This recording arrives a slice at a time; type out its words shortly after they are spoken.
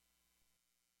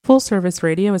Full Service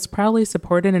Radio is proudly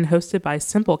supported and hosted by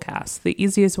Simplecast, the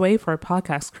easiest way for a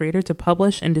podcast creator to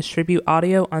publish and distribute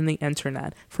audio on the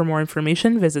internet. For more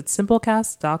information, visit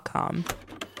simplecast.com.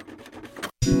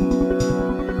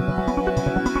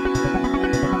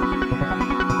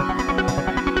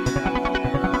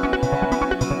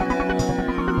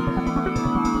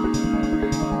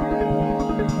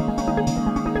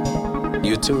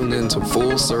 You're tuned into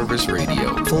Full Service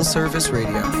Radio. Full Service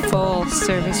Radio. Full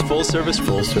Service. Full Service.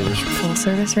 Full Service. Full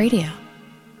Service Radio.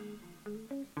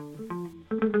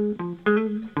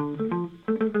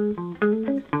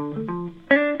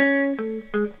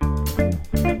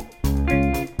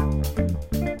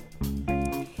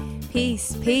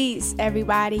 Peace,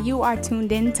 everybody. You are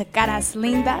tuned in to Caras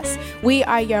Lindas. We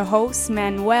are your hosts,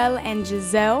 Manuel and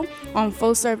Giselle, on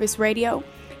Full Service Radio.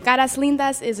 Caras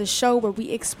Lindas is a show where we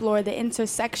explore the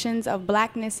intersections of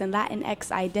Blackness and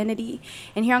Latinx identity.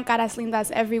 And here on Caras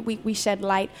Lindas, every week we shed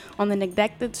light on the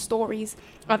neglected stories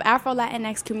of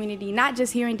Afro-Latinx community, not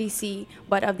just here in D.C.,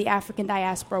 but of the African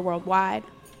diaspora worldwide.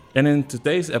 And in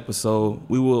today's episode,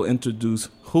 we will introduce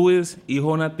who is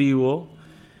Hijo Nativo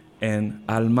and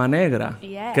Alma Negra.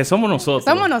 Yeah. Que somos nosotros.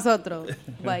 Somos nosotros.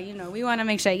 But, we want to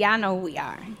make sure y'all know who we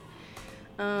are.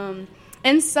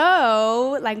 And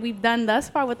so, like we've done thus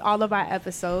far with all of our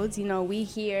episodes,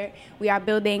 we are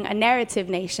building a narrative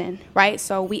nation, right?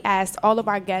 So we asked all of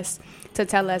our guests to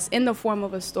tell us in the form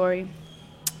of a story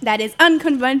that is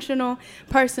unconventional,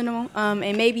 personal,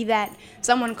 and maybe that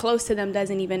someone close to them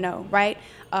doesn't even know, right?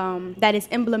 That is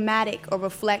emblematic or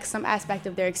reflects some aspect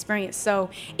of their experience.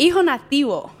 So, Hijo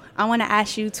Nativo, I want to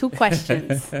ask you two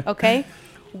questions, okay?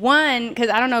 One, because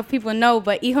I don't know if people know,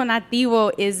 but Hijo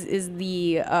Nativo is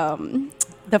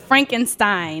the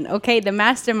Frankenstein, okay, the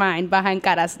mastermind behind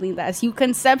Caras Lindas. You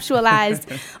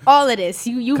conceptualized all of this.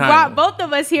 You brought both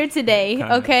of us here today,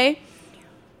 okay?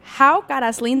 How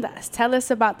Caras Lindas? Tell us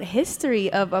about the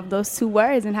history of those two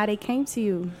words and how they came to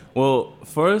you. Well,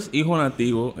 first, Hijo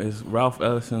Nativo is Ralph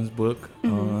Ellison's book,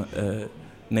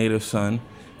 Native Son.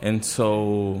 And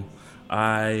so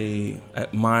I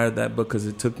admired that book because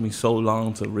it took me so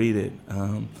long to read it.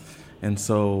 And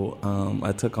so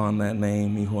I took on that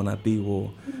name, Hijo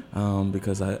Nativo,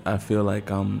 because I feel like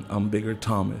I'm Bigger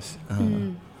Thomas.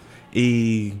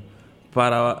 Y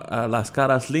para Las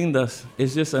Caras Lindas,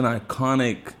 it's just an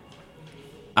iconic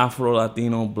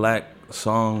Afro-Latino black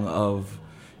song of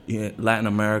Latin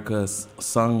America,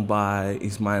 sung by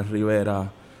Ismael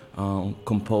Rivera,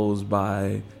 composed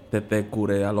by Tete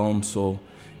Cure Alonso.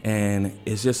 And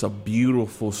it's just a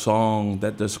beautiful song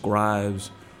that describes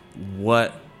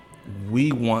what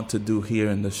we want to do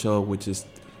here in the show, which is,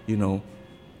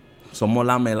 somos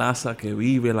la melaza que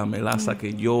vive, la melaza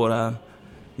que llora.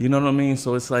 You know what I mean?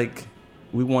 So it's like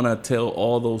we want to tell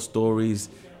all those stories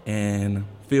and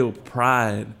feel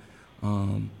pride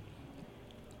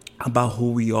about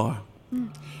who we are.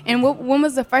 And when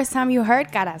was the first time you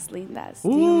heard Caras Lindas? Do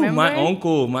you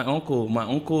remember? My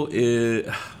uncle is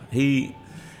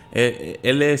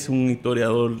él es un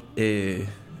historiador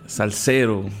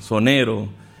salsero, sonero.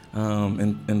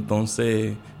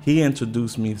 Entonces, he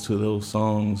introduced me to those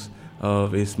songs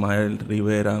of Ismael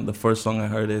Rivera. The first song I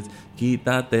heard is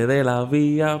Quítate de la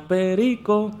Villa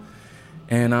Perico.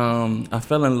 And I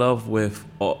fell in love with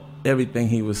everything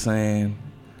he was saying,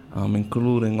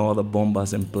 including all the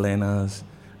bombas and plenas.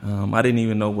 I didn't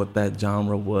even know what that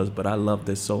genre was, but I loved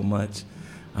it so much.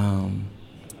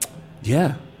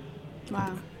 Yeah.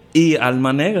 Wow. Y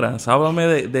Alma Negra,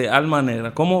 háblame de Alma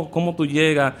Negra. ¿Cómo tú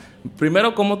llegas?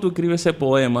 Primero, ¿cómo tú escribes ese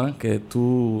poema que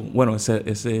tú,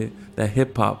 that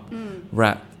hip hop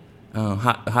rap?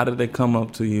 How did it come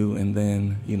up to you? And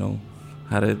then,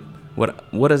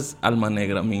 what does Alma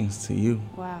Negra means to you?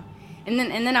 Wow. And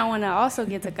then I want to also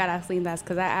get to Caras Lindas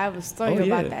because I have a story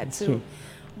about that too. Sure.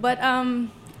 But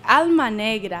Alma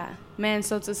Negra, man.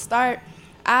 So to start,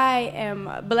 I am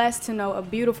blessed to know a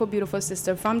beautiful, beautiful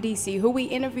sister from D.C. who we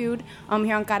interviewed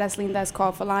here on Caras Lindas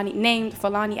named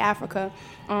Falani Africa.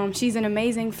 She's an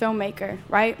amazing filmmaker,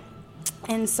 right?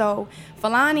 And so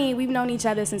Falani, we've known each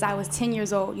other since I was 10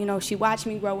 years old. She watched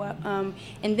me grow up.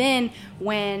 And then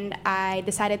when I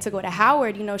decided to go to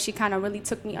Howard, she kind of really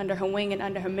took me under her wing and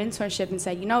under her mentorship and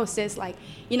said, sis,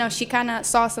 she kind of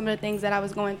saw some of the things that I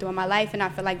was going through in my life. And I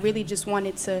feel like really just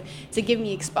wanted to give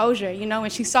me exposure,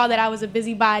 and she saw that I was a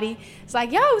busybody. It's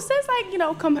like, yo, sis,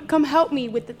 come help me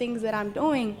with the things that I'm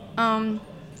doing.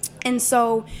 And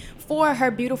so for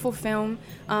her beautiful film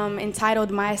entitled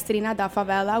Maestrina da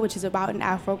Favela, which is about an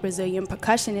Afro-Brazilian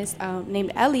percussionist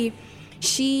named Ellie,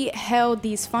 she held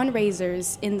these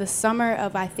fundraisers in the summer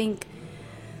of, I think,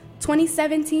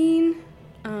 2017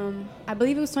 I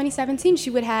believe it was 2017, she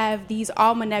would have these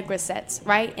Alma Negra sets,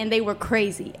 right? And they were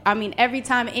crazy. I mean, every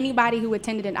time anybody who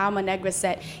attended an Alma Negra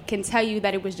set can tell you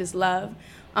that it was just love.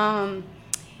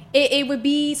 It would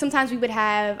be, sometimes we would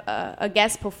have a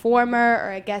guest performer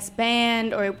or a guest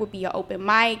band, or it would be an open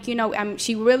mic. You know,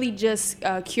 she really just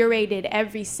curated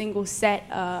every single set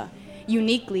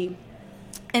uniquely.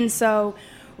 And so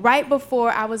right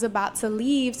before I was about to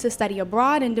leave to study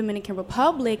abroad in Dominican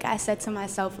Republic, I said to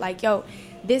myself, like, yo,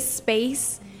 this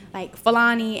space, like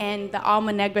Fulani and the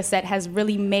Alma Negra set has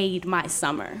really made my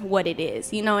summer what it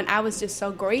is, you know, and I was just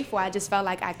so grateful. I just felt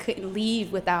like I couldn't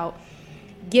leave without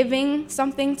giving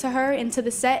something to her into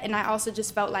the set. And I also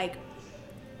just felt like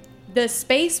the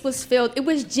space was filled. It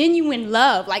was genuine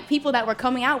love. Like, people that were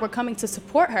coming out were coming to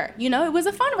support her. You know, it was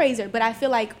a fundraiser, but I feel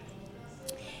like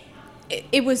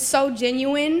it was so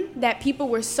genuine that people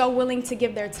were so willing to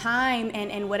give their time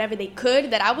and whatever they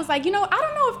could, that I was like, you know, I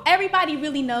don't know if everybody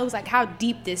really knows, like, how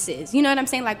deep this is. You know what I'm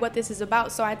saying? Like, what this is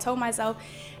about. So I told myself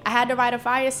I had to write a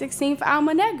Fire 16 for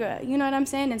Alma Negra. You know what I'm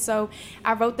saying? And so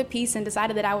I wrote the piece and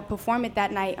decided that I would perform it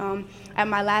that night at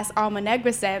my last Alma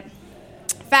Negra set.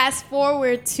 Fast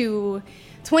forward to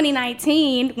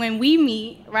 2019 when we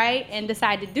meet, right, and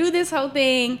decide to do this whole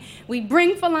thing. We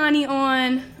bring Fulani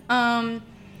on.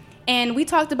 And we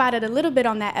talked about it a little bit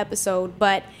on that episode,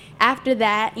 but after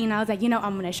that, you know, I was like, you know,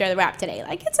 I'm going to share the rap today.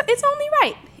 Like, it's only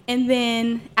right. And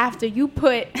then after you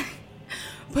put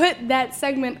that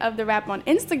segment of the rap on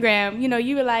Instagram, you know,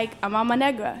 you were like, I'm Alma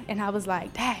Negra. And I was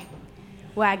like, dang.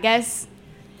 Well, I guess,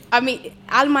 I mean,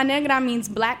 Alma Negra means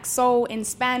black soul in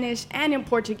Spanish and in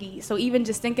Portuguese. So even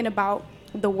just thinking about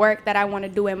the work that I want to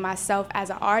do in myself as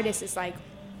an artist, it's like,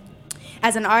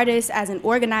 as an artist, as an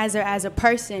organizer, as a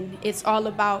person, it's all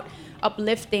about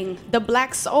uplifting the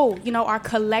black soul, you know, our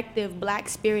collective black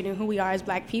spirit and who we are as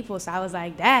black people. So I was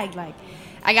like, dang, like,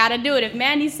 I got to do it. If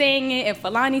Mandy's saying it, if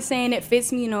Fulani's saying it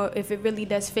fits me, you know, if it really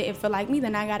does fit and feel like me,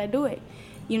 then I got to do it,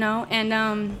 you know.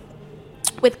 And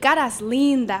with Caras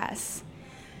Lindas,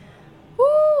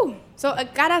 woo! So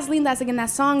Caras Lindas, again,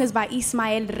 that song is by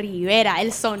Ismael Rivera, El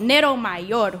Sonero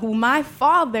Mayor, who my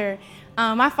father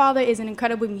is an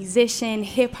incredible musician,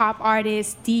 hip-hop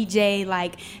artist, DJ,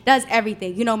 like, does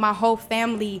everything. You know, my whole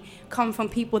family come from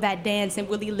people that dance and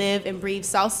really live and breathe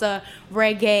salsa,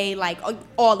 reggae, like,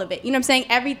 all of it. You know what I'm saying?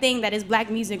 Everything that is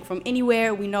black music from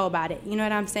anywhere, we know about it. You know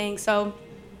what I'm saying? So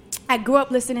I grew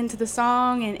up listening to the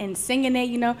song and singing it,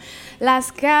 you know. Las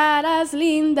caras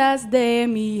lindas de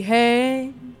mi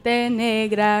gente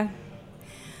negra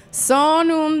son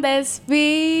un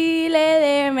desfile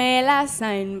de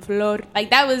melaza en flor. Like,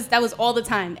 that was all the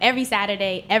time, every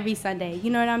Saturday, every Sunday. You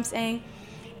know what I'm saying?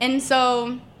 And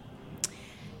so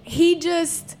he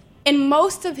just, in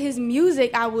most of his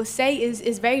music, I will say,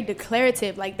 is very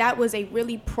declarative. Like, that was a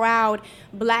really proud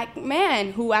black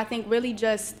man who I think really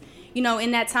just, you know,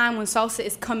 in that time when salsa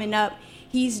is coming up,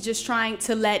 he's just trying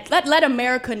to let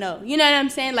America know. You know what I'm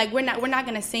saying? Like, we're not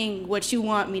gonna sing what you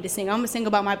want me to sing. I'm gonna sing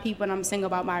about my people and I'm gonna sing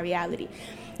about my reality.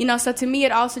 You know, so to me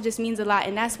it also just means a lot,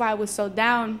 and that's why I was so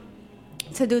down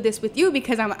to do this with you,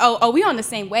 because I'm like, we on the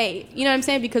same wave. You know what I'm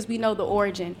saying? Because we know the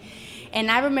origin. And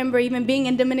I remember even being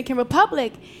in Dominican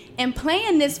Republic and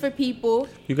playing this for people.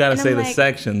 You gotta say the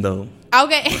section though.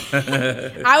 Okay.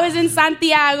 I was in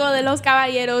Santiago de los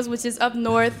Caballeros, which is up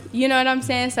north. You know what I'm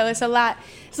saying? So it's a lot.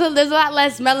 So there's a lot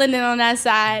less melanin on that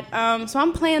side. So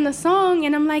I'm playing the song,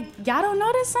 and I'm like, y'all don't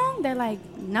know this song? They're like,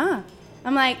 nah.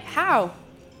 I'm like, how?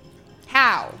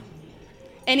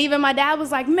 And even my dad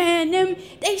was like, man,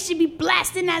 they should be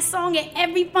blasting that song at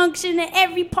every function, at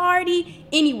every party,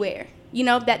 anywhere. You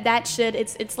know, that should,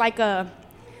 it's like as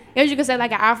you could say,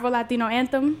 like an Afro-Latino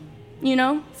anthem, you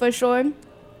know, for sure.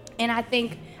 And I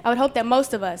would hope that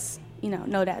most of us, you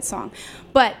know that song.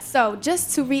 But so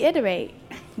just to reiterate,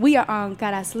 we are on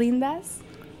Caras Lindas.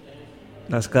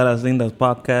 Las Caras Lindas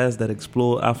podcast that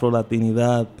explore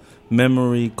Afro-Latinidad,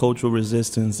 memory, cultural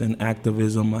resistance, and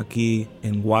activism aquí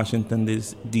in Washington,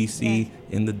 D.C., yes.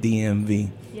 In the DMV.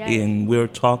 Yes. And we're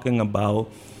talking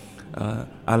about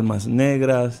Almas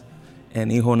Negras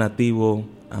and Hijo Nativo,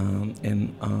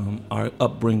 and our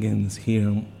upbringings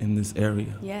here in this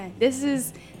area. Yeah, this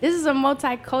is a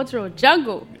multicultural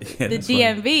jungle, the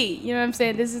DMV. Right. You know what I'm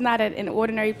saying? This is not an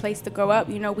ordinary place to grow up.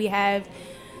 You know, we have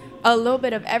a little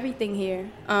bit of everything here.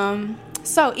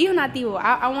 So, Hijo Nativo,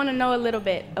 I want to know a little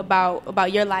bit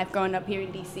about your life growing up here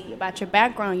in DC, about your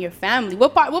background, your family.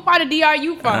 What part of DR are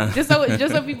you from? Just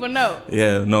so people know.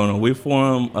 Yeah, no, we're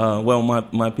from.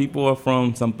 My people are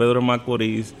from San Pedro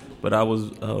Macorís. But I was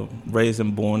raised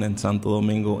and born in Santo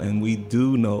Domingo, and we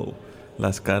do know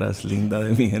Las Caras Lindas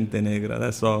de mi gente negra,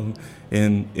 that song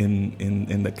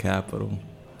in the capital.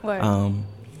 Word.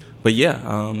 But yeah,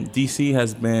 DC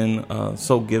has been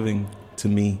so giving to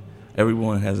me.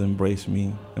 Everyone has embraced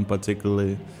me, and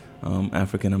particularly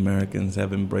African Americans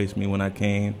have embraced me when I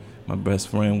came. My best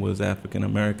friend was African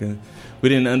American. We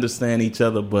didn't understand each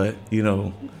other, but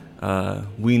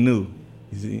we knew.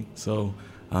 You see, so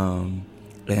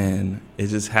and it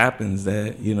just happens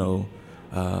that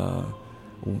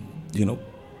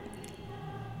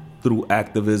through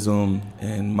activism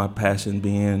and my passion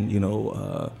being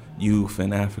youth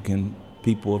and African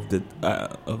people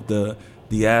of the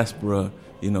diaspora,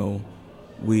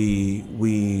 we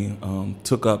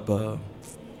took up the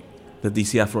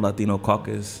DC Afro Latino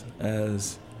Caucus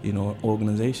as an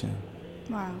organization.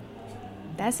 Wow,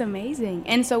 that's amazing.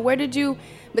 And so, where did you?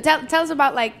 But tell us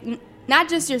about not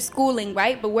just your schooling,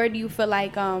 right? But where do you feel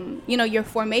like your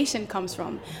formation comes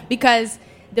from? Because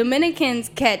Dominicans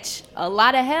catch a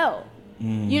lot of hell.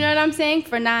 You know what I'm saying?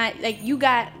 For not, you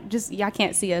got, y'all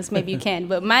can't see us, maybe you can,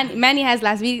 but Manny has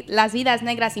Las Vidas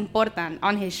Negras Importan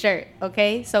on his shirt,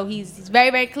 okay? So he's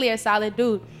very, very clear, solid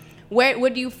dude.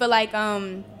 What do you feel like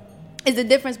is the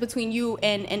difference between you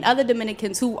and other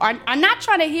Dominicans who are not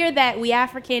trying to hear that we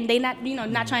African, they not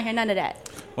trying to hear none of that?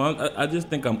 Well, I just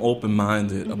think I'm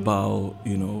open-minded about,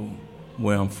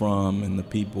 where I'm from and the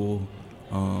people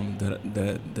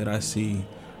that I see.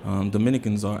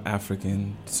 Dominicans are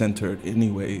African-centered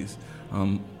anyways.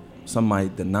 Some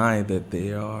might deny that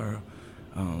they are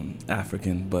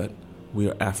African, but we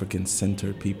are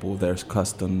African-centered people. There's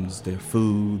customs, there's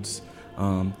foods.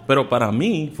 Pero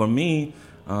for me,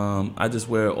 I just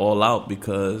wear it all out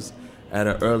because at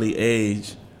an early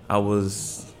age, I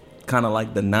was kind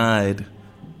of denied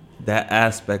that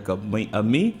aspect of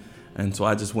me, and so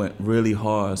I just went really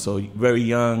hard. So very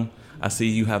young, I see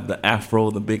you have the afro,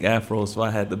 the big afro, so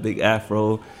I had the big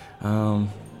afro. I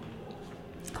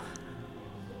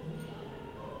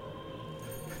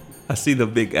see the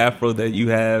big afro that you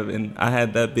have, and I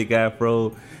had that big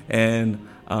afro, and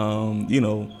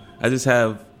I just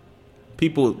have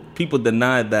people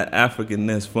denied that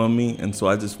Africanness from me, and so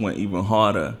I just went even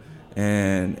harder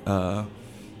and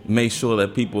made sure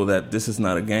that people that this is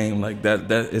not a game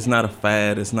that it's not a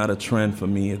fad, it's not a trend for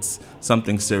me, it's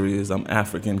something serious. I'm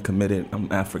African committed,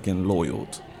 I'm African loyal.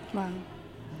 Wow.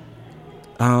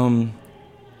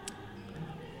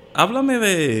 Háblame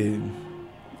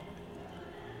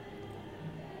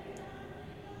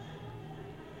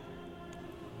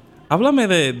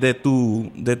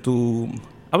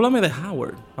de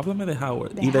Howard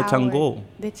y de Changó.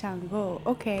 De Changó,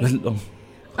 okay.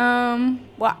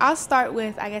 Well, I'll start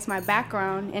with, I guess, my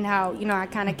background and how, I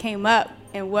kind of came up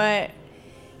and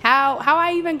how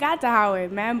I even got to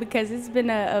Howard, man, because it's been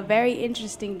a very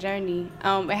interesting journey.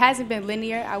 It hasn't been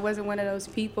linear. I wasn't one of those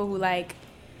people who I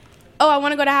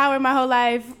want to go to Howard my whole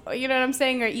life, you know what I'm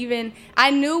saying? Or even, I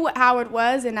knew what Howard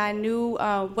was, and I knew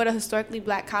what a historically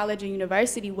black college and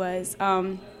university was.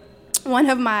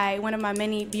 One of my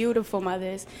many beautiful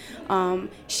mothers,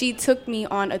 she took me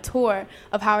on a tour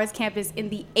of Howard's campus in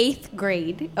the 8th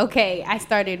grade. Okay, I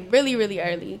started really, really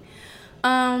early.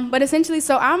 But essentially,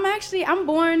 so I'm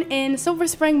born in Silver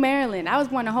Spring, Maryland. I was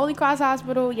born in Holy Cross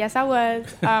Hospital. Yes, I was.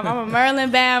 I'm a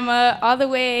Maryland Bama, all the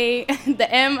way,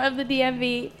 the M of the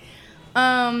DMV.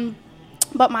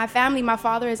 But my family, my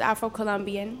father is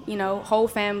Afro-Colombian, whole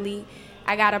family.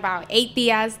 I got about 8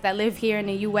 tias that live here in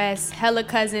the U.S., hella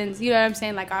cousins, you know what I'm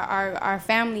saying? Our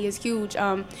family is huge.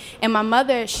 And my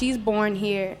mother, she's born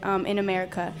here in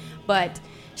America, but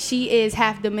she is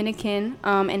half Dominican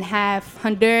and half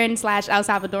Honduran / El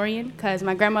Salvadorian, because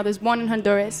my grandmother's born in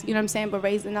Honduras, you know what I'm saying, but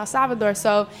raised in El Salvador.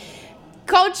 So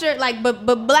culture,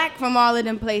 but black from all of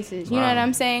them places, you know what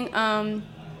I'm saying?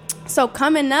 So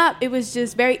coming up, it was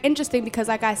just very interesting because,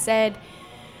 like I said,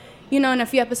 in a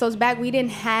few episodes back, we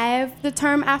didn't have the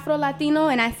term Afro-Latino,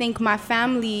 and I think my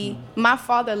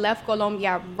father left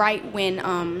Colombia right when,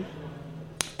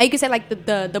 you could say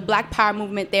the Black Power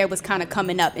movement there was kind of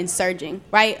coming up and surging,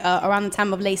 right? Around the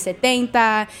time of Ley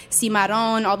 70,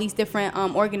 Cimarron, all these different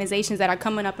organizations that are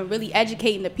coming up and really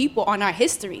educating the people on our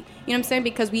history, you know what I'm saying?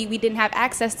 Because we didn't have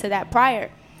access to that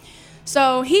prior.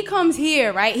 So he comes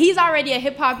here, right? He's already a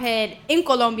hip-hop head in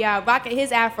Colombia, rocking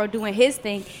his afro, doing his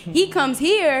thing. He comes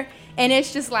here, and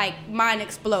it's just mine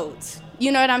explodes.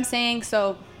 You know what I'm saying?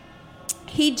 So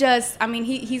he's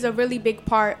a really big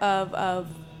part of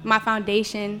my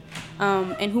foundation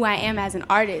and who I am as an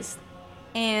artist.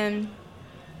 And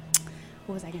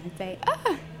what was I going to say?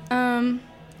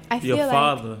 I feel your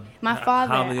father. My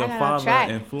father. How your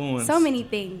father influenced? So many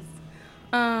things.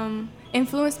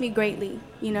 Influenced me greatly,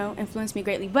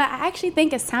 But I actually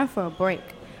think it's time for a break.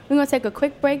 We're going to take a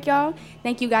quick break, y'all.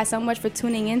 Thank you guys so much for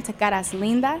tuning in to Caras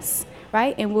Lindas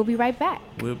right? And we'll be right back.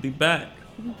 We'll be back.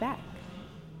 We'll be back.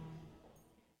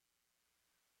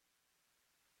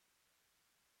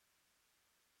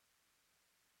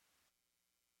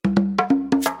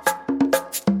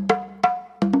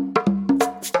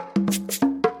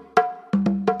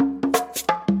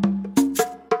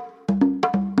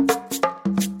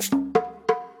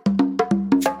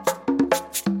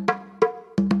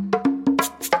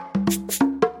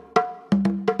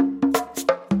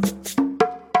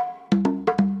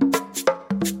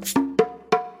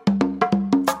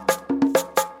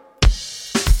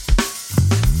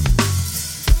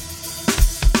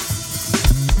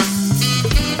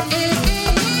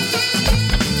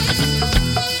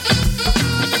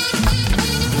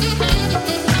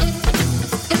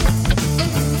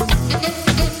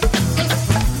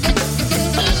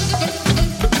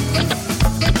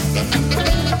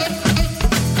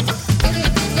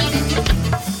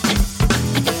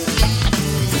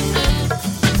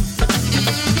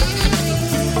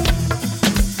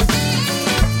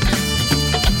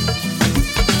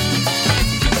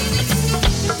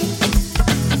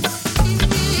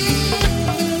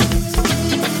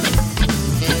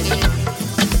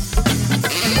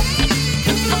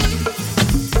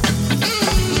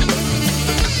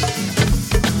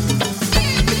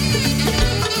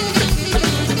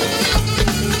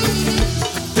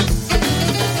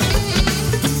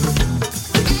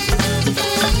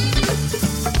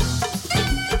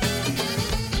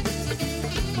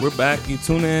 We're back. You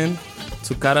tune in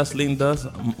to Caras Lindas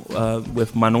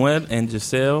with Manuel and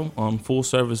Giselle on Full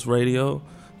Service Radio.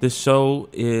 This show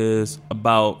is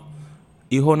about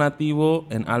Hijo Nativo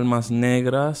and Almas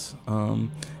Negras.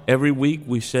 Every week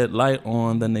we shed light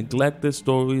on the neglected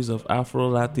stories of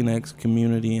Afro-Latinx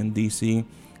community in D.C.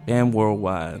 and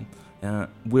worldwide.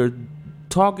 We're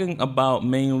talking about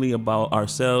mainly about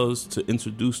ourselves to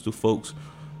introduce to folks,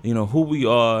 you know, who we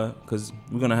are, because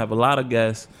we're gonna have a lot of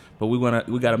guests, but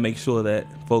we gotta make sure that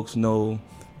folks know,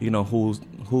 you know, who's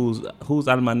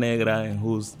Alma Negra and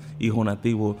who's Hijo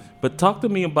Nativo. But talk to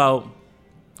me about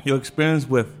your experience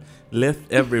with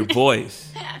Lift Every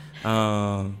Voice,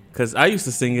 because I used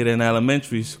to sing it in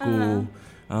elementary school.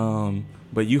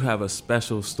 But you have a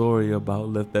special story about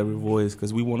Lift Every Voice,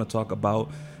 because we want to talk about,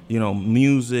 you know,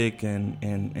 music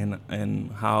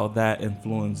and how that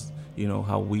influenced, you know,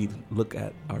 how we look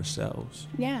at ourselves.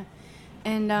 Yeah.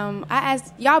 And I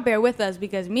asked, y'all bear with us,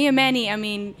 because me and Manny, I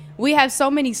mean, we have so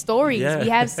many stories. Yeah. We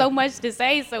have so much to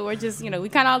say, so we're just, you know, we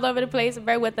kind of all over the place.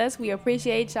 Bear with us. We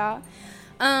appreciate y'all.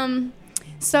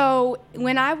 So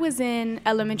when I was in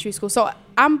elementary school, so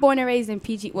I'm born and raised in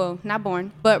PG, well, not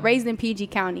born, but raised in PG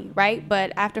County, right?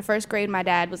 But after first grade, my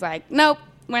dad was like, nope,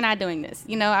 we're not doing this.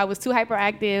 You know, I was too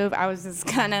hyperactive. I was just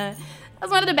I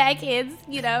was one of the bad kids,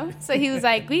 you know? So he was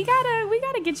like, we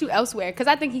gotta get you elsewhere. Because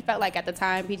I think he felt like at the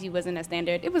time PG wasn't a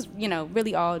standard. It was, you know,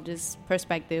 really all just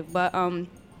perspective. But so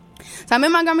I'm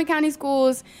in Montgomery County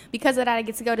schools. Because of that, I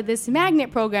get to go to this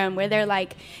magnet program where they're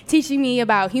like teaching me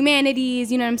about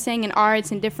humanities, you know what I'm saying, and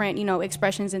arts and different, you know,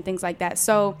 expressions and things like that.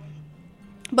 So,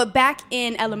 but back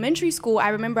in elementary school, I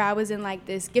remember I was in like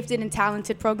this gifted and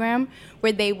talented program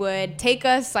where they would take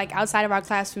us like outside of our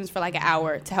classrooms for like an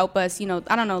hour to help us, you know,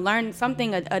 I don't know, learn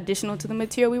something additional to the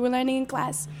material we were learning in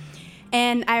class.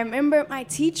 And I remember my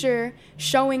teacher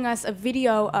showing us a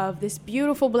video of this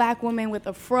beautiful black woman with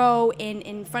a fro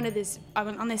in front of this,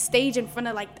 on this stage in front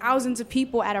of like thousands of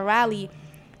people at a rally,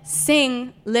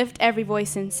 sing, lift every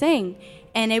voice and sing.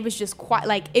 And it was just quite,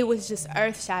 like, it was just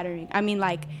earth-shattering. I mean,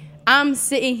 like, I'm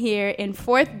sitting here in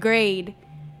 4th grade,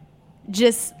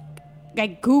 just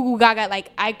like goo gaga,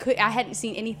 like I hadn't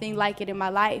seen anything like it in my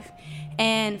life.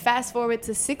 And fast forward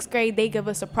to 6th grade, they give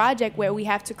us a project where we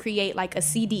have to create like a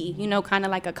CD, you know, kind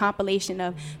of like a compilation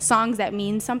of songs that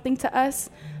mean something to us,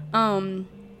 and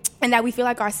that we feel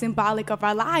like are symbolic of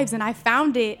our lives. And I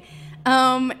found it,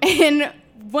 and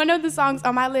one of the songs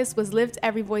on my list was Lift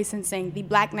Every Voice and Sing, the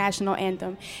Black National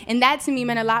Anthem. And that to me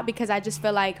meant a lot, because I just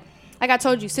feel like I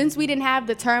told you, since we didn't have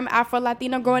the term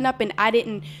Afro-Latino growing up, and I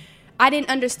didn't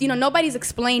understand, you know, nobody's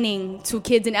explaining to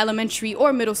kids in elementary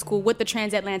or middle school what the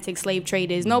transatlantic slave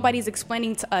trade is. Nobody's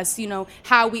explaining to us, you know,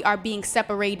 how we are being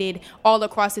separated all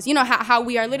across this, you know, how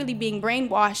we are literally being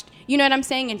brainwashed, you know what I'm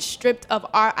saying, and stripped of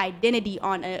our identity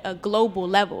on a global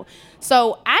level.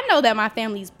 So I know that my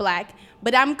family's black,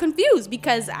 but I'm confused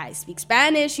because I speak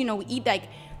Spanish, you know, we eat like,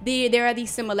 there are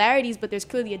these similarities, but there's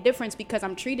clearly a difference because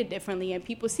I'm treated differently and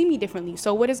people see me differently.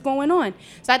 So what is going on?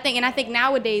 So I think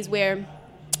nowadays where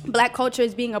black culture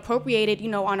is being appropriated, you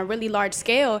know, on a really large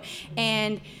scale,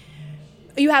 and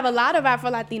you have a lot of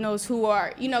Afro-Latinos who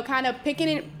are, you know, kind of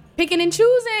picking picking and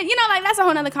choosing, like that's a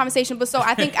whole nother conversation. But so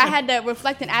I think I had to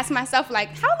reflect and ask myself, like,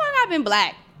 how long I've been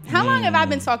black? How long have I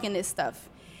been talking this stuff?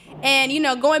 And,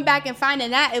 going back and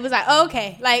finding that, it was like, oh,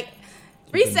 okay, like,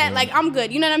 reset, like, I'm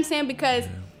good. You know what I'm saying? Because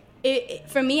it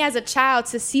for me as a child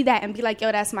to see that and be like,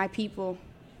 yo, that's my people.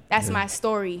 That's my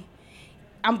story.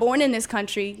 I'm born in this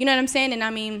country. You know what I'm saying? And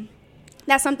I mean,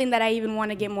 that's something that I even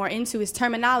want to get more into is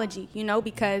terminology,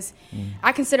 because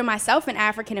I consider myself an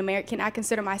African American. I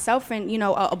consider myself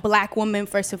a black woman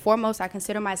first and foremost. I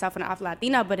consider myself an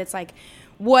Afro-Latina, but it's like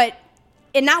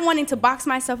and not wanting to box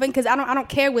myself in because I don't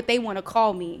care what they want to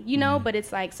call me, but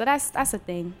it's like, so that's a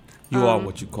thing. You are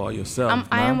what you call yourself.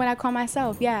 I am what I call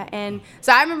myself, yeah. And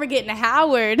so I remember getting to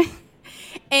Howard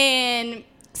and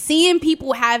seeing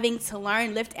people having to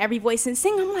learn Lift Every Voice and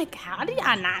Sing. I'm like, how did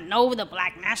I not know the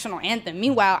Black National Anthem?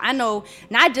 Meanwhile, I know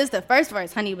not just the first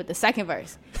verse, honey, but the second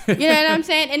verse. You know what I'm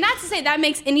saying? And not to say that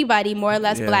makes anybody more or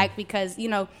less black because,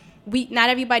 not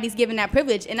everybody's given that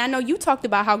privilege. And I know you talked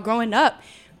about how growing up,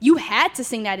 you had to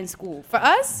sing that in school. For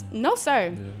us, no,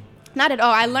 sir. Yeah. Not at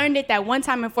all. I learned it that one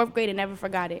time in 4th grade and never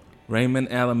forgot it.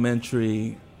 Raymond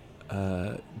Elementary,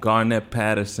 Garnett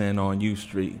Patterson on U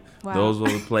Street. Wow. Those were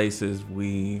the places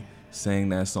we sang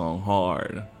that song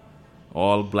hard.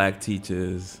 All black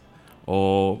teachers,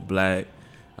 all black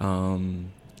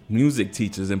music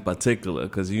teachers in particular,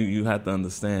 because you have to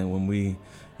understand when we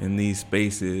in these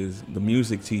spaces, the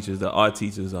music teachers, the art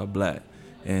teachers are black.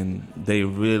 And they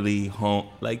really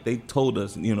they told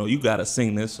us, you got to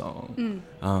sing this song.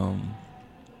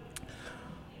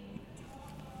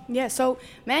 Yeah, so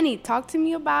Manny, talk to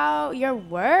me about your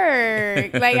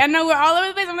work. Like, I know we're all over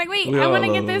the place. I'm like, wait, I want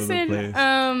to get this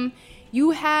in.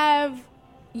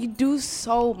 You do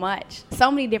so much, so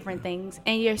many different things,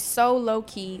 and you're so low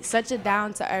key, such a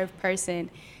down to earth person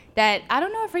that I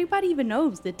don't know if everybody even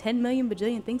knows the 10 million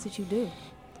bajillion things that you do.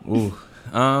 Ooh.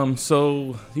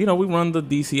 So, we run the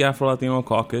DC Afro-Latino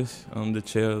Caucus. I'm the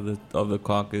chair of the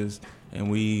caucus,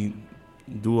 and we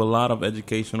do a lot of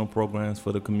educational programs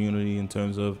for the community in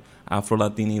terms of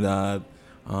Afro-Latinidad,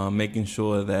 making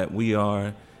sure that we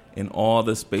are in all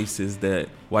the spaces that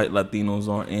white Latinos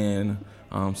are in.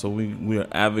 So we are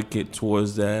advocate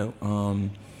towards that.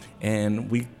 And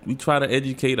we try to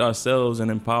educate ourselves and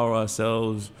empower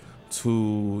ourselves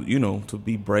to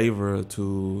be braver,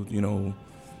 to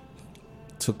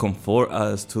comfort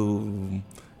us, to,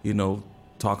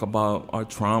 talk about our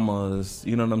traumas,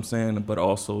 you know what I'm saying? But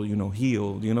also,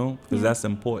 heal, because that's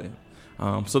important.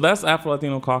 So that's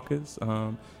Afro-Latino Caucus.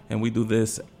 And we do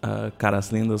this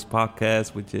Caras Lindas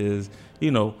podcast, which is,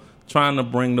 trying to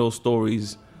bring those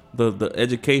stories, the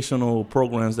educational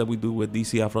programs that we do with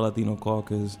DC Afro-Latino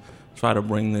Caucus, try to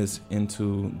bring this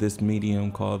into this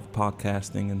medium called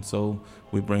podcasting. And so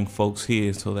we bring folks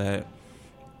here so that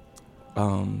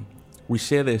we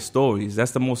share their stories.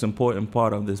 That's the most important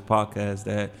part of this podcast,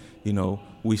 that,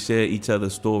 we share each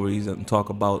other's stories and talk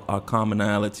about our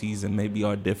commonalities and maybe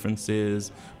our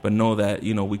differences, but know that,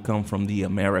 we come from the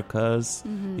Americas,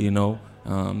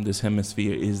 this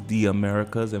hemisphere is the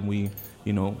Americas, and we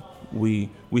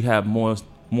have more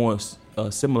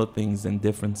similar things than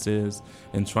differences,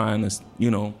 and trying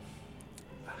to,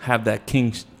 have that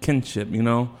kinship,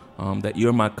 that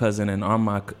you're my cousin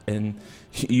and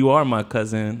you are my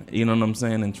cousin, you know what I'm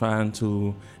saying, and trying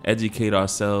to educate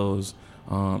ourselves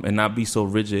and not be so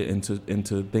rigid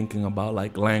into thinking about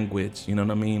like language, you know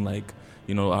what I mean, like,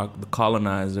 the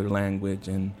colonizer language,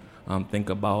 and think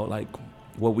about like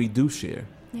what we do share.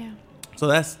 Yeah. So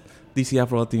that's DC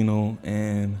Afro-Latino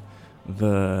and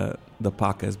the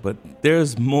podcast, but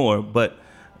there's more. But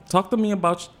talk to me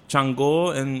about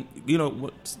Chango and,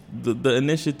 what's the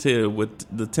initiative with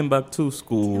the Timbuktu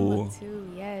School.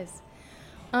 Timbuktu, yes.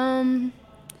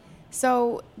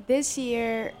 So this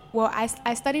year,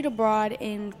 I studied abroad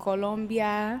in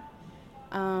Colombia,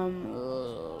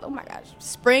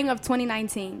 spring of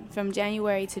 2019, from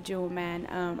January to June, man.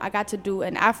 I got to do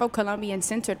an Afro-Colombian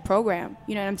centered program,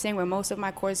 you know what I'm saying, where most of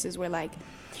my courses were like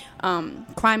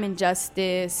crime and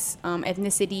justice,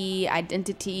 ethnicity,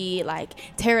 identity, like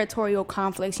territorial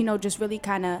conflicts, just really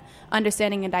kind of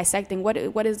understanding and dissecting what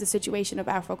is the situation of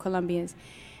Afro-Colombians.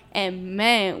 And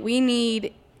man, we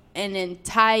need an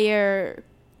entire,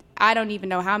 I don't even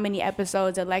know how many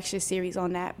episodes, a lecture series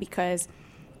on that, because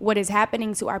what is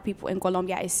happening to our people in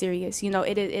Colombia is serious.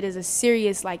 It is a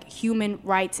serious, like, human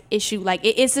rights issue. Like,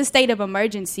 it's a state of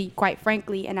emergency, quite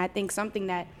frankly. And I think something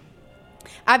that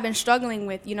I've been struggling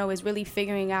with, is really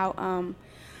figuring out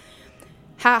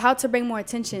how to bring more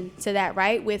attention to that,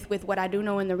 right? With what I do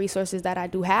know and the resources that I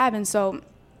do have. And so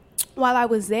while I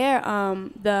was there,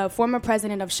 the former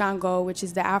president of Shango, which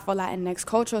is the Afro-Latinx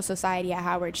Cultural Society at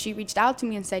Howard, she reached out to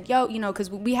me and said, yo, because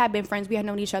we had been friends, we had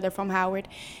known each other from Howard.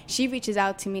 She reaches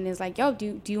out to me and is like, yo,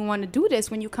 do you want to do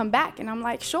this when you come back? And I'm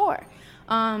like, sure.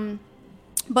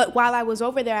 But while I was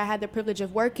over there, I had the privilege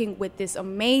of working with this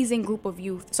amazing group of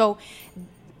youth. So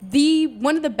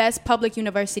one of the best public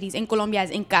universities in Colombia is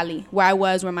in Cali,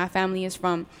 where my family is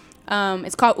from.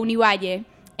 It's called Univalle.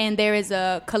 And there is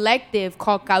a collective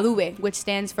called CADUVE, which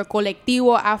stands for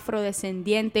Colectivo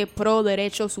Afrodescendiente Pro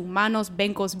Derechos Humanos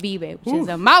Bencos Vive, which is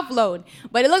a mouthload.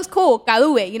 But it looks cool,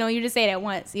 CADUVE. You just say that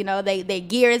once. Their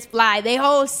gear is fly. They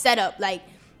whole setup, like,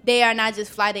 they are not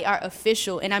just fly, they are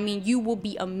official. And, I mean, you will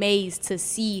be amazed to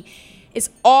see.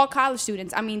 It's all college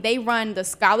students. I mean, they run the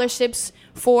scholarships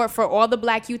for all the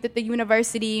black youth at the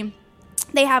university.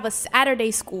 They have a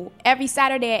Saturday school. Every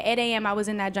Saturday at 8 a.m., I was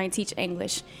in that joint teaching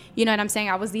English. You know what I'm saying?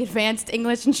 I was the advanced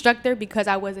English instructor because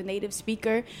I was a native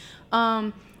speaker.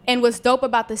 And what's dope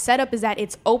about the setup is that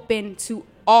it's open to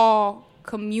all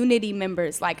community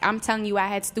members. Like, I'm telling you, I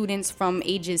had students from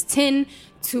ages 10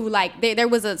 to, like, there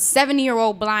was a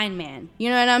 70-year-old blind man, you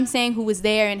know what I'm saying, who was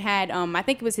there and had, I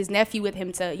think it was his nephew with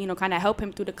him to, kind of help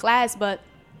him through the class. But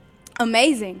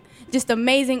amazing. Just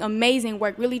amazing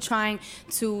work, really trying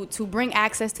to bring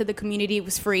access to the community. It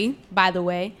was free, by the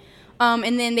way.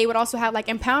 And then they would also have, like,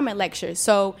 empowerment lectures.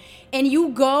 So, and you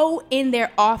go in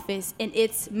their office, and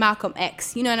it's Malcolm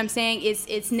X. You know what I'm saying?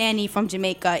 It's Nanny from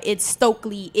Jamaica. It's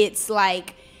Stokely. It's,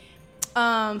 like,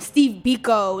 Steve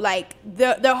Biko. Like,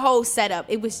 the whole setup.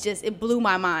 It blew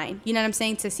my mind. You know what I'm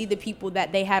saying? To see the people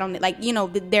that they had on it. Like,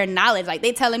 their knowledge. Like,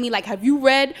 they telling me, like, have you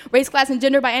read Race, Class, and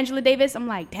Gender by Angela Davis? I'm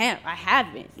like, damn, I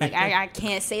haven't. Like, I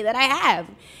can't say that I have.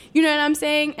 You know what I'm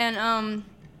saying? And,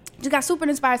 just got super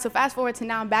inspired. So fast forward to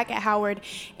now, I'm back at Howard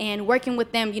and working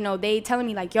with them. They telling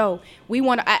me, like, yo, we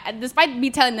want to, despite me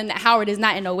telling them that Howard is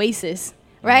not an oasis,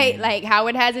 right? Mm-hmm. Like,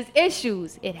 Howard has its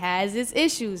issues. It has its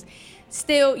issues.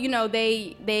 Still,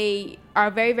 they are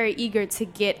very, very eager to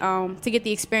get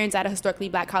the experience at a historically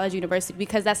black college university,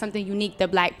 because that's something unique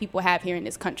that black people have here in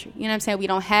this country. You know what I'm saying? We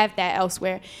don't have that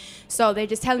elsewhere. So they're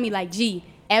just telling me, like, gee,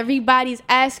 everybody's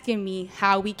asking me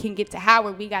how we can get to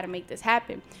Howard. We got to make this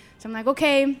happen. So I'm like,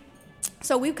 okay.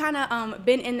 So we've kind of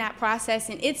been in that process,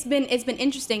 and it's been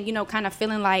interesting, kind of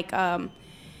feeling like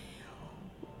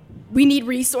we need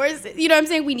resources, you know what I'm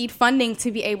saying? We need funding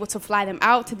to be able to fly them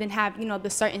out, to then have, the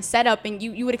certain setup, and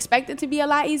you would expect it to be a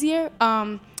lot easier.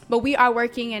 But we are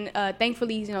working, and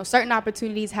thankfully, certain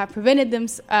opportunities have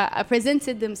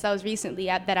presented themselves recently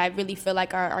that I really feel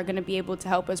like are going to be able to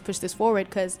help us push this forward.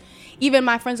 Because even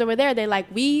my friends over there, they're like,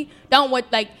 we don't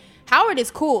want, like, Howard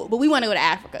is cool, but we want to go to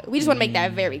Africa. We just want to make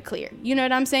that very clear. You know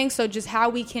what I'm saying? So just how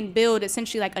we can build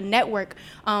essentially like a network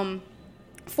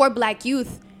for black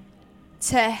youth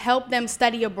to help them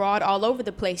study abroad all over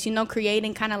the place,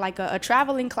 creating kind of like a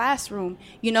traveling classroom,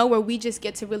 where we just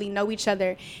get to really know each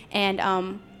other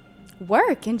and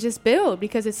work and just build,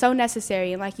 because it's so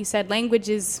necessary. And like you said, language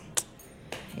is...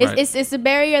 It's a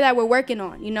barrier that we're working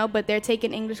on, but they're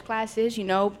taking English classes,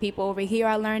 people over here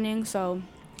are learning, so...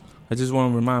 I just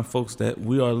want to remind folks that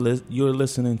you're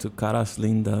listening to Caras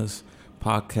Lindas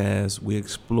podcast. We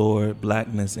explore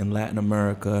blackness in Latin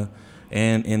America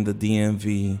and in the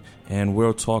DMV, and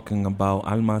we're talking about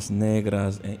Almas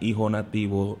Negras and Hijo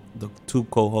Nativo, the two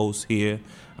co-hosts here.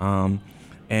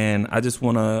 And I just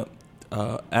want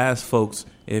to ask folks,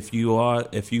 if you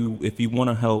want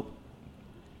to help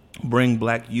bring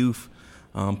black youth,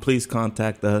 please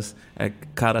contact us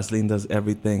at Caras Lindas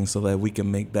Everything, so that we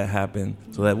can make that happen,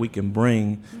 so that we can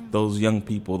bring those young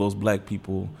people, those black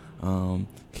people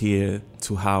here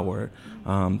to Howard.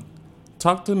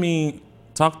 Talk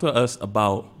to us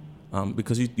about,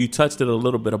 because you touched it a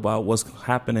little bit about what's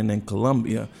happening in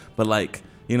Colombia, but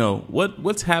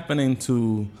what's happening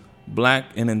to black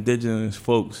and indigenous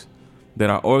folks that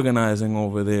are organizing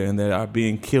over there and that are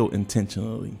being killed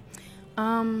intentionally?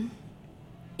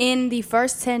 In the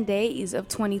first 10 days of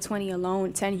 2020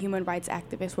 alone, 10 human rights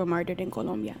activists were murdered in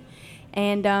Colombia.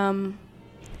 And,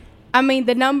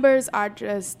 the numbers are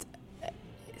just,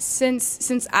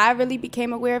 since I really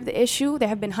became aware of the issue, there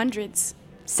have been hundreds,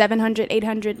 700,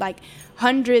 800, like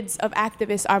hundreds of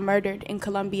activists are murdered in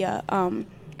Colombia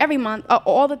every month,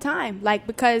 all the time. Like,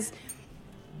 because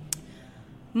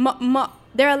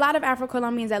there are a lot of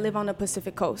Afro-Colombians that live on the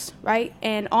Pacific Coast, right?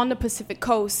 And on the Pacific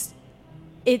Coast,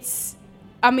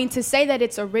 to say that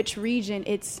it's a rich region,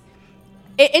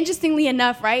 interestingly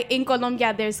enough, right, in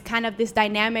Colombia, there's kind of this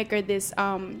dynamic or this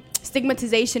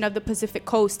stigmatization of the Pacific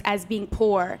Coast as being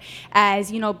poor,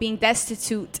 as, being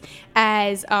destitute,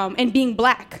 as and being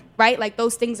black, right? Like,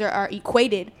 those things are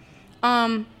equated.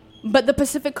 But the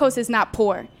Pacific Coast is not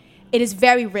poor. It is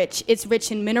very rich. It's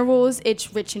rich in minerals.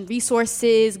 It's rich in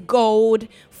resources, gold,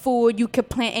 food. You could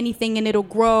plant anything and it'll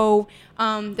grow.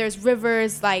 There's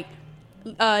rivers, like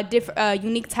different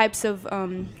unique types of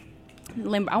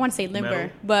limber. I want to say limber, Metal.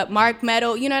 but mark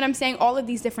metal. You know what I'm saying? All of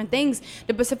these different things.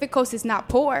 The Pacific Coast is not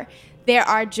poor. There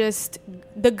are just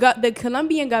the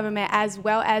Colombian government, as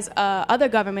well as other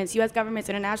governments, U.S. governments,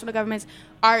 international governments,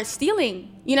 are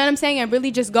stealing. You know what I'm saying? And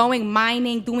really just going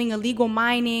mining, doing illegal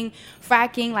mining,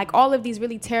 fracking, like all of these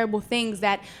really terrible things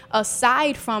that,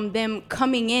 aside from them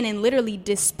coming in and literally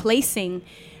displacing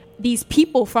these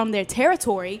people from their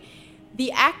territory,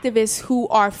 the activists who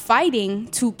are fighting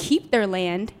to keep their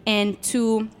land and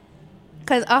to,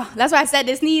 because that's why I said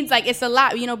this needs, like, it's a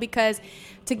lot, you know, because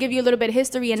to give you a little bit of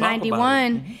history, in Talk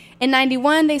 91, about it. in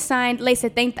 91, they signed Ley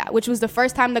 70, which was the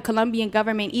first time the Colombian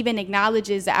government even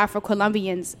acknowledges the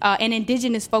Afro-Colombians and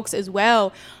indigenous folks as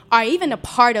well are even a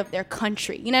part of their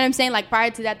country. You know what I'm saying? Like, prior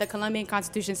to that, the Colombian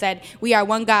Constitution said, we are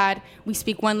one God, we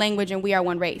speak one language, and we are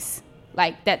one race.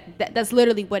 Like, that's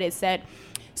literally what it said.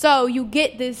 So you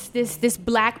get this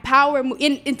black power,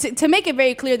 and to make it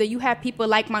very clear that you have people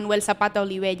like Manuel Zapata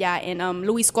Olivella and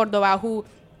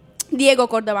Diego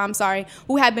Cordova, I'm sorry,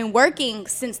 who have been working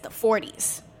since the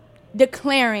 40s,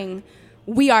 declaring,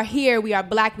 we are here, we are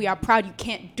black, we are proud, you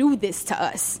can't do this to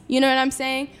us. You know what I'm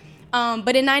saying?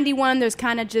 But in 91, there's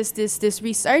kind of just this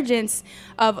resurgence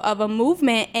of a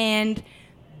movement, and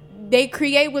they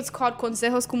create what's called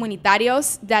consejos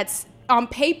comunitarios that's on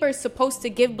paper supposed to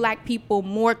give black people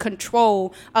more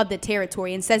control of the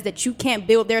territory, and says that you can't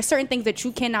build, there are certain things that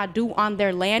you cannot do on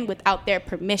their land without their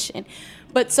permission.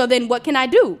 But so then what can I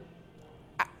do?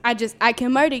 I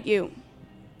can murder you.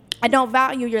 I don't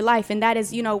value your life. And that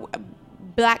is, you know,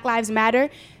 Black Lives Matter.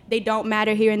 They don't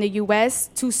matter here in the U.S.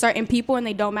 to certain people, and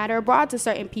they don't matter abroad to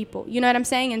certain people. You know what I'm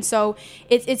saying? And so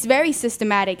it's very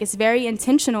systematic. It's very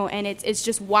intentional, and it's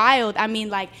just wild. I mean,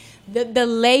 like, the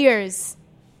layers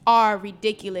are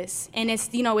ridiculous. And it's,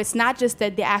 you know, it's not just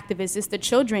the activists, it's the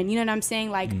children. You know what I'm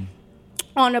saying? Like,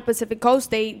 on the Pacific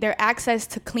Coast, their access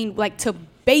to clean, like, to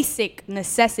basic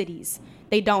necessities,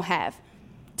 they don't have.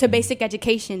 To basic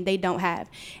education, they don't have.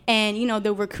 And, you know,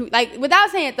 the recruit, like, without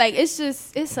saying it, like, it's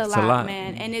a lot,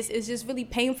 man. And it's just really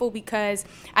painful, because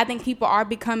I think people are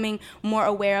becoming more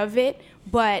aware of it.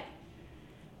 But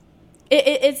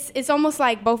it's almost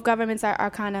like both governments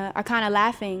are kind of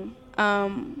laughing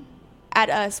at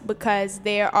us, because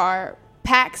there are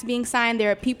pacts being signed.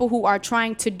 There are people who are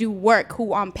trying to do work,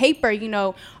 who on paper, you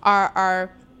know,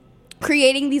 are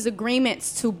creating these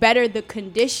agreements to better the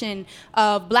condition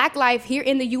of black life here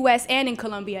in the U.S. and in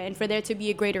Colombia, and for there to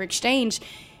be a greater exchange.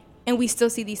 And we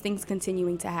still see these things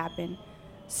continuing to happen.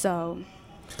 So,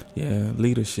 yeah,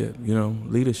 leadership, you know,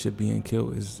 leadership being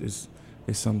killed is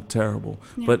something terrible.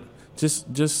 Yeah. But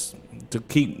just to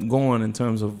keep going in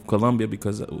terms of Colombia,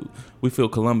 because we feel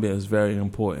Colombia is very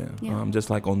important. Yeah. Just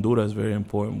like Honduras is very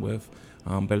important with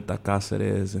Berta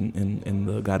Cáceres and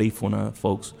the Garifuna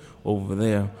folks over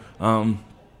there.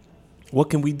 What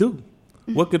can we do?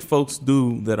 What could folks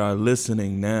do that are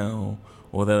listening now,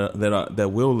 or that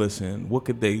will listen? What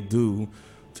could they do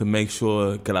to make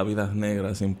sure que las vidas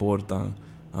negras importan?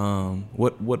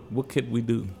 What could we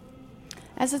do?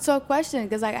 That's a tough question,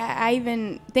 because like I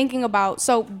even thinking about,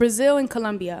 so Brazil and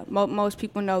Colombia, most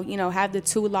people know, you know, have the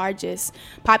two largest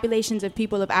populations of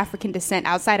people of African descent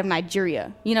outside of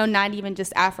Nigeria, you know, not even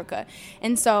just Africa.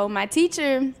 And so my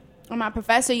teacher or my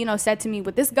professor, you know, said to me,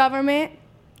 with this government,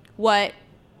 what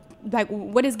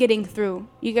is getting through?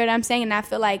 You get what I'm saying? And I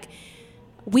feel like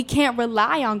we can't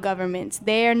rely on governments.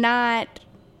 They're not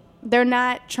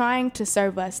trying to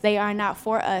serve us. They are not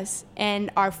for us,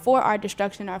 and are for our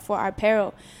destruction, are for our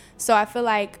peril. So I feel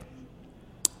like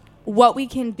what we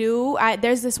can do,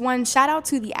 there's this one, shout out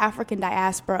to the African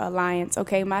Diaspora Alliance,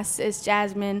 okay? My sis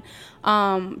Jasmine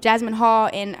Hall,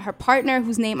 and her partner,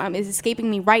 whose name is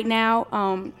escaping me right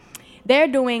now, they're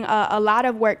doing a lot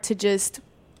of work to just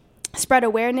spread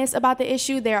awareness about the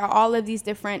issue. There are all of these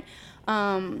different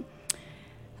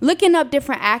looking up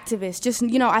different activists, just,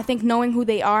 you know, I think knowing who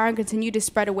they are and continue to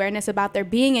spread awareness about their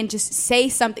being, and just say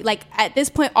something. Like, at this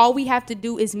point, all we can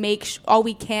do is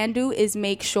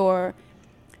make sure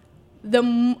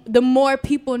the more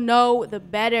people know, the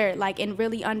better, like, and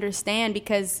really understand,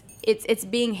 because it's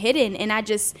being hidden. And I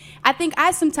think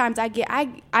sometimes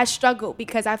I struggle,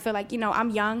 because I feel like, you know, I'm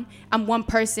young, I'm one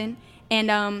person,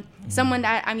 and someone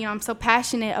that I'm so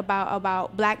passionate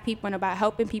about black people and about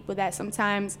helping people, that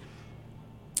sometimes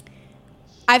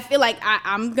I feel like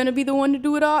I'm going to be the one to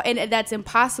do it all, and that's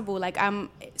impossible. Like,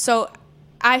 so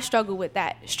I struggle with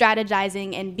that,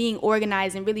 strategizing and being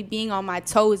organized and really being on my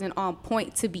toes and on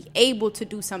point to be able to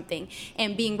do something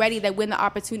and being ready that when the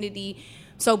opportunity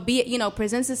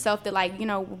presents itself, that like,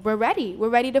 we're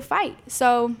ready to fight.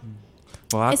 So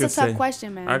it's a tough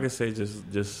question, man. I could say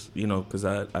just because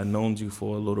I known you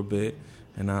for a little bit,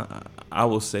 and I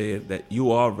will say that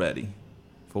you are ready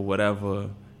for whatever,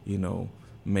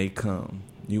 may come.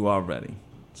 You are ready.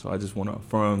 So I just want to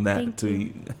affirm that to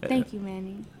you. Thank you,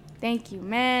 Manny. Thank you,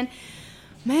 man.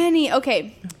 Manny,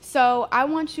 okay. So I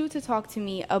want you to talk to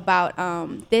me about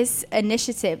this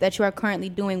initiative that you are currently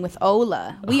doing with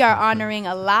OLA. We are honoring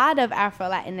a lot of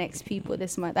Afro-Latinx people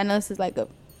this month. I know this is like a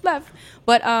left,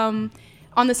 but on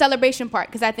the celebration part,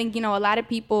 because I think, a lot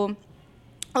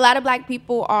of Black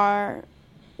people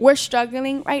we're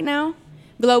struggling right now.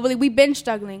 Globally, we've been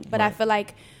struggling, but right. I feel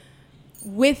like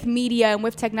with media and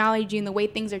with technology and the way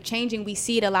things are changing, we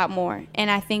see it a lot more. And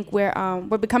I think we're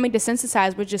becoming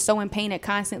desensitized. We're just so in pain at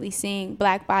constantly seeing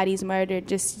Black bodies murdered,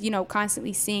 just,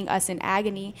 constantly seeing us in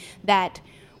agony, that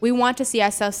we want to see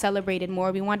ourselves celebrated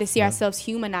more. We want to see ourselves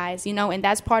humanized, and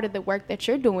that's part of the work that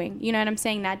you're doing. You know what I'm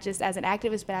saying? Not just as an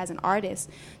activist, but as an artist.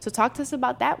 So talk to us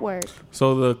about that work.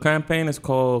 So the campaign is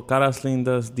called Caras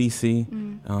Lindas DC,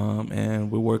 and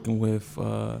we're working with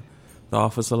the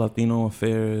Office of Latino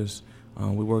Affairs.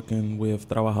 We're working with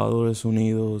Trabajadores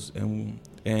Unidos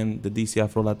and the DC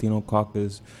Afro-Latino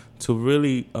Caucus to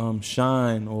really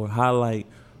shine or highlight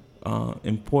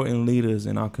important leaders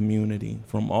in our community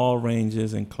from all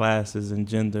ranges and classes and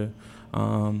gender.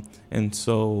 And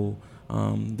so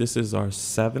this is our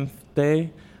 7th day.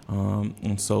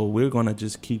 And so we're going to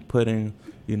just keep putting,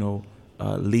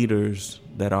 leaders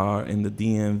that are in the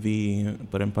DMV,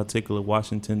 but in particular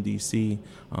Washington, D.C.,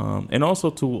 and also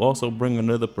to bring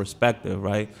another perspective,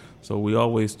 right? So we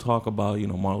always talk about,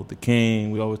 Martin Luther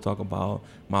King, we always talk about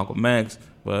Malcolm X,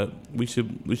 but we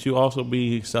should also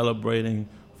be celebrating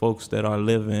folks that are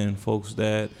living, folks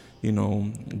that,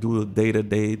 do the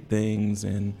day-to-day things,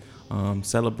 and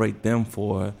celebrate them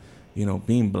for,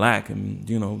 being Black and,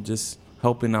 just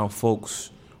helping out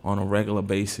folks on a regular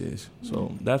basis.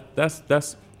 So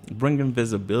that's bringing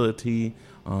visibility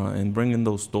and bringing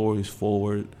those stories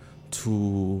forward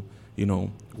to,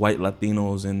 white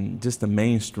Latinos and just the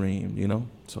mainstream,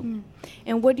 So.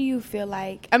 And what do you feel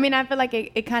like? I mean, I feel like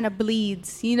it kind of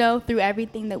bleeds, through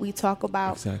everything that we talk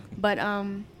about. Exactly. But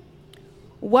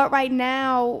what right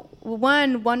now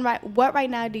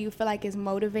do you feel like is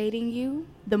motivating you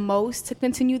the most to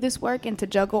continue this work and to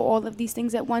juggle all of these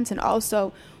things at once? And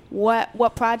also,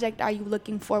 what project are you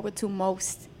looking forward to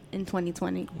most in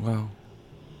 2020? Wow.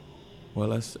 Well,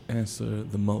 let's answer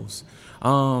the most.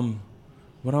 The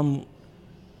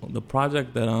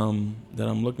project that I'm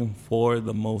looking forward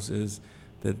the most is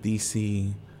the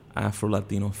DC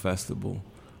Afro-Latino Festival,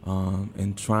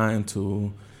 and trying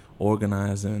to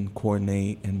organize and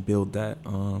coordinate and build that.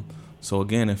 So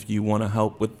again, if you want to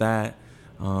help with that,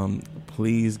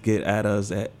 please get at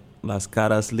us at Las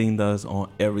Caras Lindas on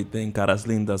everything. Caras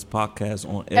Lindas podcast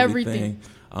on everything.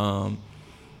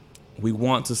 We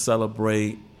want to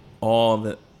celebrate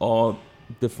all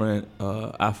different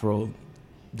Afro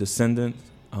descendants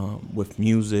with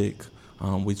music.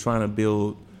 We're trying to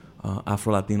build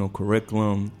Afro-Latino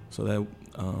curriculum so that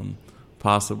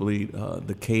possibly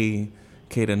the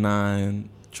K-9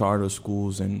 charter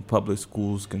schools and public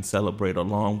schools can celebrate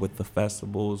along with the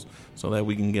festivals, so that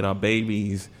we can get our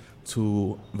babies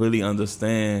to really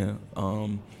understand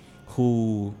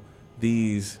who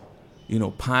these,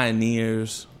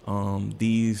 pioneers,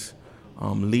 these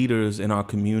leaders in our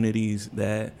communities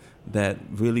that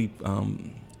really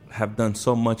have done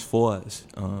so much for us.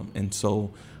 And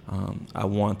so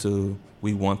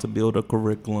we want to build a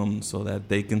curriculum so that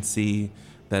they can see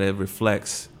that it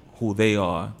reflects who they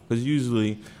are. Because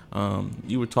usually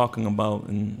you were talking about,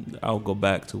 and I'll go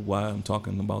back to why I'm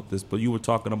talking about this, but you were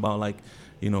talking about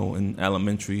in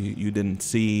elementary, you didn't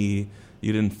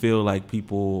feel like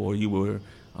people, or you were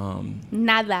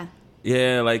nada.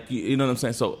 Yeah, you know what I'm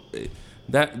saying? So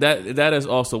that is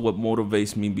also what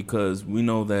motivates me, because we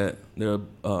know that there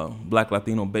are Black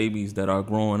Latino babies that are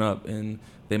growing up, and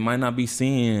they might not be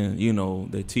seeing,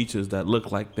 their teachers that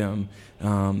look like them,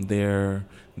 their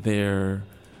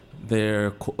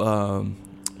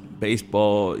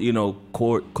baseball,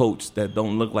 coach that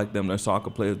don't look like them, their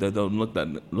soccer players that don't look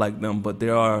like them, but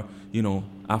there are,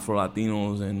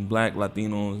 Afro-Latinos and Black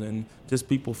Latinos and just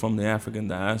people from the African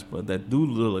diaspora that do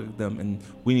look like them, and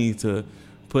we need to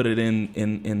put it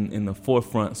in the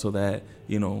forefront so that,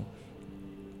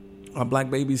 our black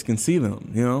babies can see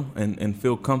them, you know, and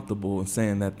feel comfortable in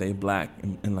saying that they black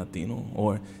and Latino,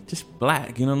 or just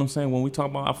black, you know what I'm saying? When we talk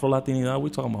about Afro-Latinidad, we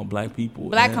talking about black people.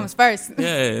 Black comes first.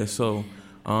 Yeah, so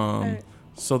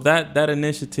so that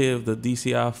initiative, the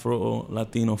DC Afro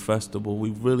Latino Festival,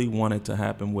 we really wanted to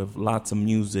happen with lots of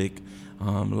music,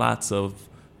 lots of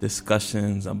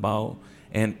discussions about,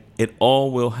 and it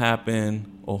all will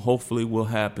happen, or hopefully will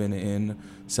happen, in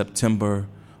September,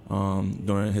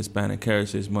 during Hispanic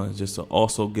Heritage Month, just to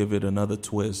also give it another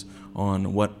twist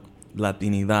on what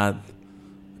Latinidad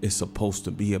is supposed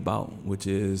to be about, which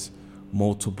is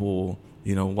multiple,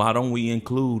 you know, why don't we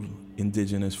include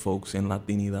indigenous folks in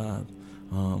Latinidad?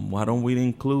 Why don't we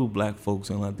include black folks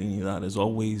in Latinidad? There's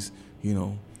always, you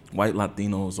know, white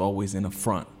Latinos always in the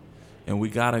front, and we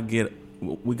gotta get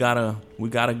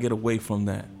away from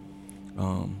that.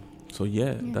 So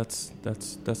yeah, that's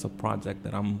a project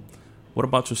that I'm. What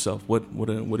about yourself? What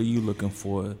are you looking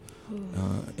for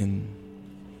in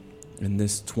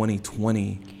this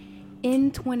 2020?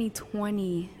 In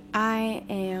 2020, I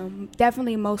am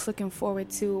definitely most looking forward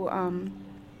to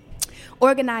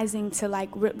organizing to like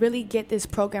really get this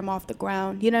program off the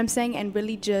ground. You know what I'm saying? And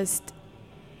really just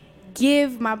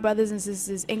give my brothers and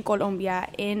sisters in Colombia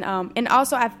and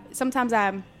also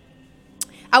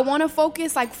I want to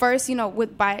focus like first, you know,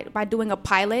 by doing a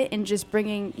pilot and just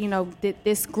bringing, you know,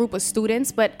 this group of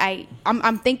students. But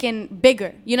I'm thinking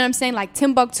bigger, you know what I'm saying? Like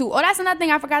Timbuktu. Oh, that's another thing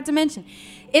I forgot to mention.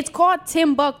 It's called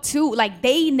Timbuktu. Like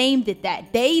they named it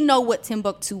that. They know what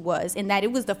Timbuktu was and that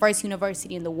it was the first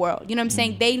university in the world. You know what I'm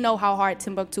saying? They know how hard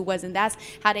Timbuktu was, and that's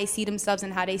how they see themselves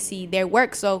and how they see their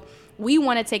work. So we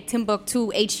want to take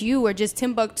Timbuktu HU or just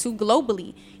Timbuktu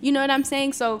globally. You know what I'm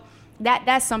saying? So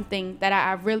that's something that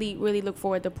I really, really look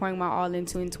forward to pouring my all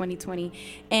into in 2020.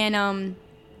 And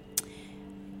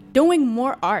doing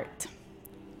more art,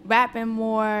 rapping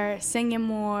more, singing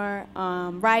more,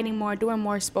 writing more, doing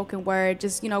more spoken word,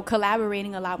 just, you know,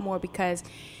 collaborating a lot more, because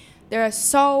there are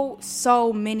so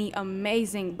many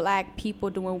amazing black people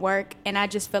doing work. And I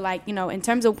just feel like, you know, in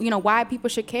terms of, you know, why people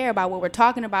should care about what we're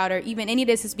talking about or even any of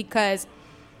this is because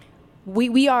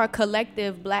we are a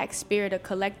collective black spirit, a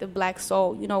collective black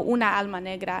soul, you know, una alma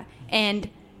negra. And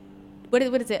what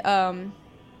is it? I'm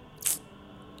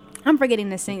forgetting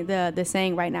the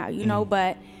saying right now, you know,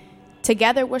 but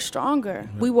together we're stronger.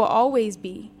 We will always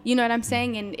be, you know what I'm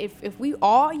saying? And if we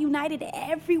all united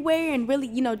everywhere and really,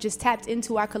 you know, just tapped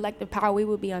into our collective power, we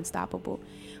would be unstoppable.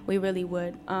 We really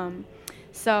would.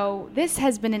 So this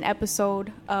has been an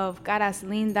episode of Caras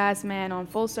Lindas, man, on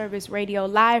Full Service Radio,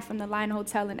 live from the Lion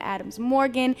Hotel in Adams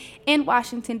Morgan in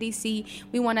Washington, D.C.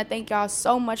 We want to thank y'all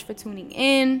so much for tuning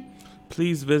in.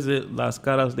 Please visit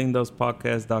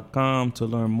lascaraslindaspodcast.com to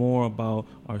learn more about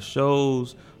our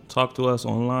shows. Talk to us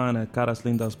online at Caras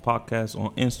Lindas Podcast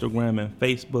on Instagram and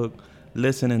Facebook.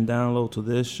 Listen and download to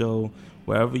this show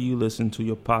wherever you listen to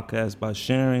your podcast by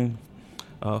sharing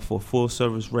for Full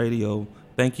Service Radio.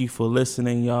 Thank you for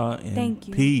listening, y'all. And thank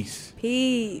you. Peace.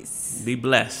 Peace. Be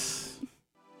blessed.